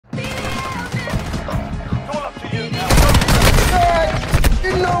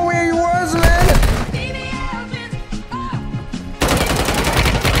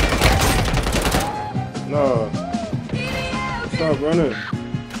running.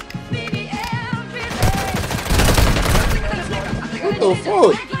 What the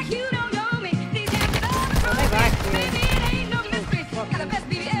fuck?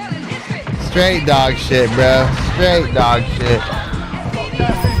 Straight dog shit, bro. Straight dog shit.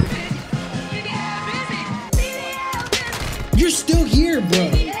 You're still here, bro.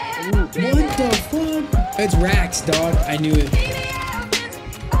 What the fuck? It's Rax, dog. I knew it.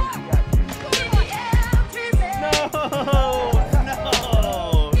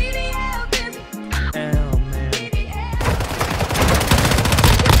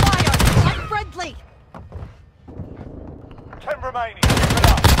 Remaining.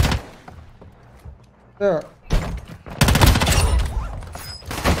 There.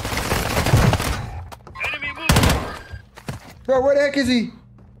 Enemy move. Bro, where the heck is he?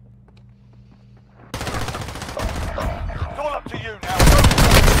 It's all up to you now.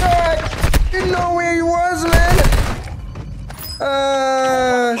 Didn't know where he was, man.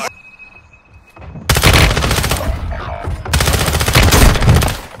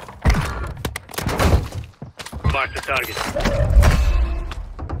 Mark the target.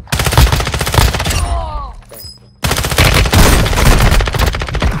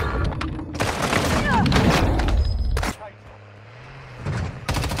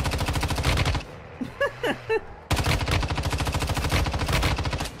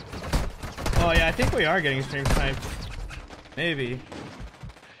 Oh yeah, I think we are getting stream sniped. Maybe.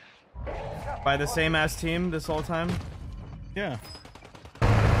 By the same ass team this whole time? Yeah.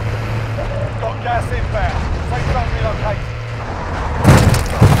 Got gas inbound. Safe zone relocated.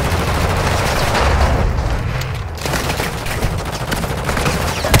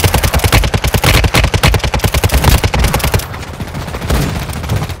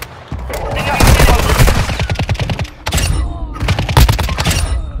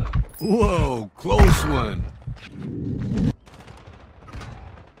 Whoa, close one.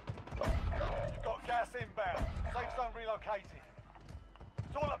 Got gas inbound. Safe zone relocated.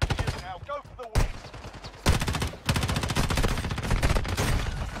 It's all up to you now. Go for the win.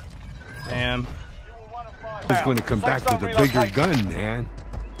 Damn. You will run and fire. I was going to come back with a bigger gun, man.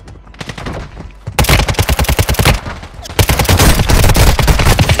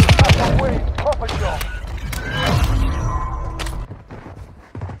 That's a win. Proper job.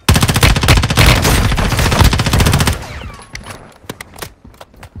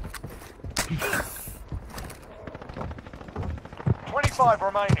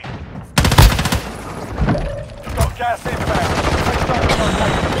 Remaining. Got gas inbound.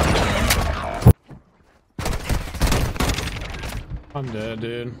 I'm dead,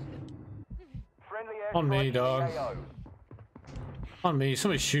 dude. On me, dog. On me.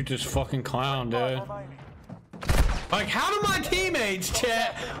 Somebody shoot this fucking clown, dude. Like, how do my teammates,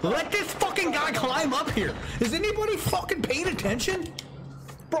 chat, let this fucking guy climb up here? Is anybody fucking paying attention?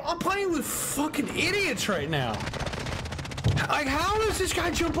 Bro, I'm playing with fucking idiots right now. Like, how does this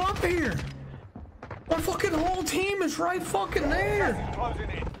guy jump up here? My fucking whole team is right fucking there. Oh, they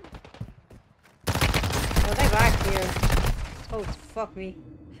back here. Oh, fuck me.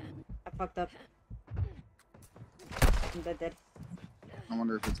 I fucked up. I'm dead. I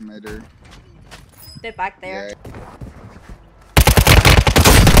wonder if it's mid or... They're back there. Yeah.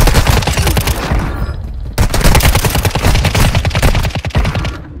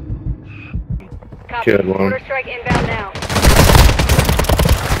 Good one. Order strike inbound now.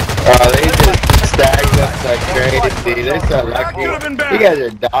 Oh, they just stacked us like crazy. They're so lucky. You guys are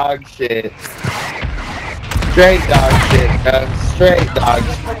dog shit. Straight dog shit, bro. Straight dog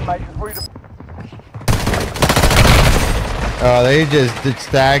shit. Oh, they just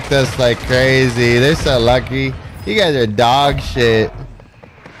stacked us like crazy. They're so lucky. You guys are dog shit.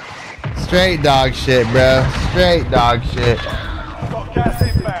 Straight dog shit, bro. Straight dog shit.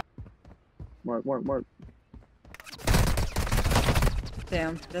 Mark.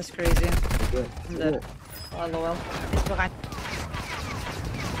 Damn, that's crazy. I'm dead. Oh, lol. He's behind.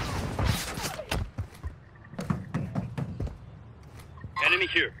 Enemy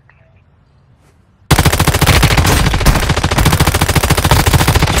here.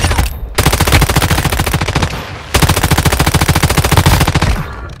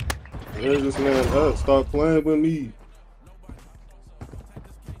 Where's this man up? Stop playing with me.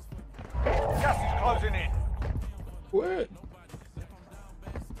 Gas is closing in. What?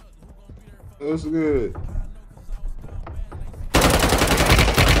 That's good.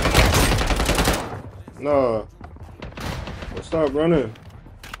 Nah. Stop running.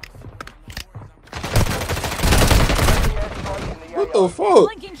 What the fuck?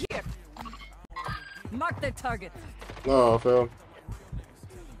 Blinking here. Mark the target. Nah, fam.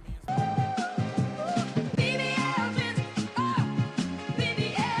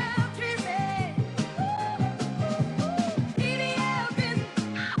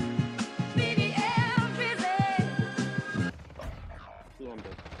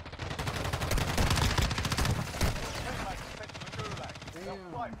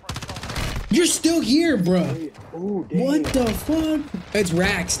 You're still here, bro. What the fuck? It's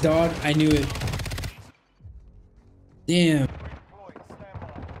racks, dog. I knew it. Damn.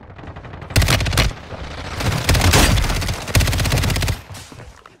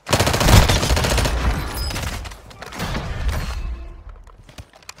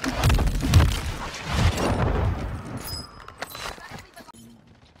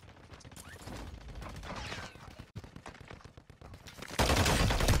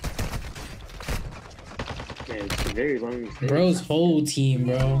 Bro's whole team,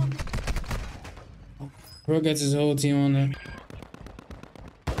 bro. Bro gets his whole team on there.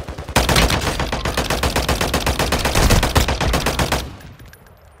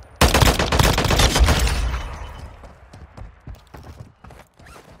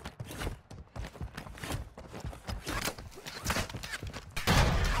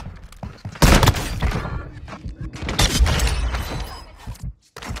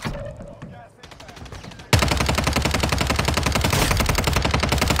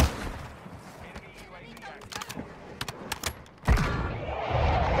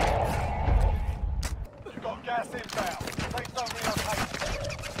 Gas inbound. Safe zone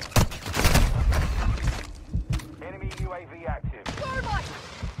relocated. Enemy UAV active.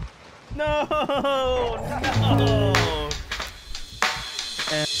 No, no.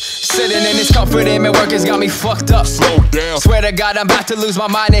 Sitting in this comfort in my work has got me fucked up. Slow down. Swear to God I'm about to lose my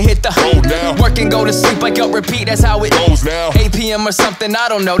mind and hit the hold down. Work and go to sleep, wake up, repeat, that's how it goes now. 8 p.m. or something, I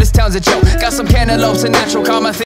don't know, this town's a joke. Got some cantaloupes and natural calm, I think